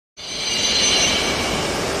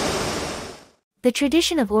The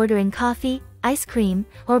tradition of ordering coffee, ice cream,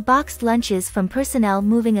 or boxed lunches from personnel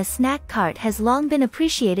moving a snack cart has long been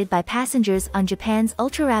appreciated by passengers on Japan's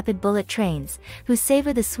ultra-rapid bullet trains, who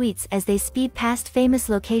savor the sweets as they speed past famous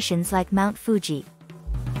locations like Mount Fuji.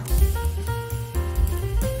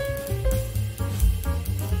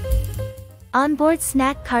 Onboard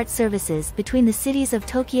snack cart services between the cities of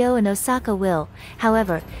Tokyo and Osaka will,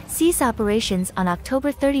 however, cease operations on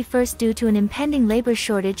October 31 due to an impending labor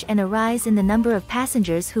shortage and a rise in the number of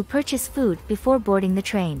passengers who purchase food before boarding the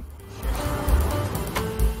train.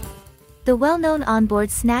 The well-known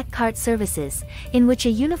onboard snack cart services, in which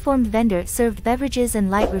a uniformed vendor served beverages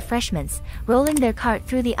and light refreshments, rolling their cart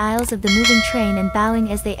through the aisles of the moving train and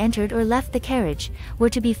bowing as they entered or left the carriage, were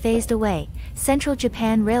to be phased away, Central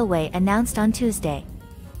Japan Railway announced on Tuesday.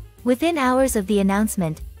 Within hours of the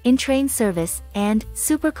announcement, in-train service and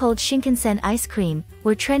super cold Shinkansen ice cream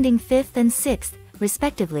were trending 5th and 6th,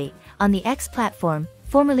 respectively, on the X platform,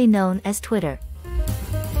 formerly known as Twitter.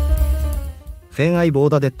 When I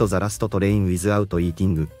boarded the last train without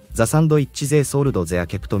eating, the sandwiches they sold there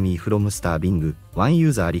kept me from starving, one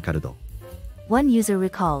user recalled. One user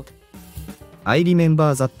recalled. I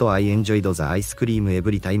remember that I enjoyed the ice cream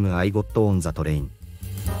every time I got on the train.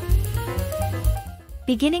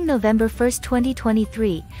 Beginning November 1,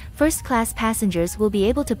 2023, first-class passengers will be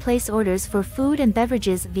able to place orders for food and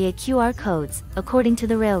beverages via QR codes, according to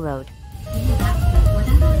the railroad.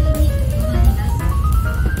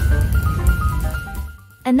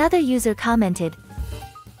 Another user commented,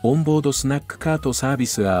 Onboard snack cart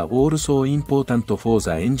service are also important for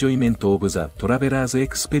the enjoyment of the traveler's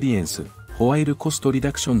experience, while cost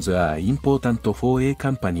reductions are important for a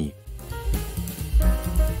company.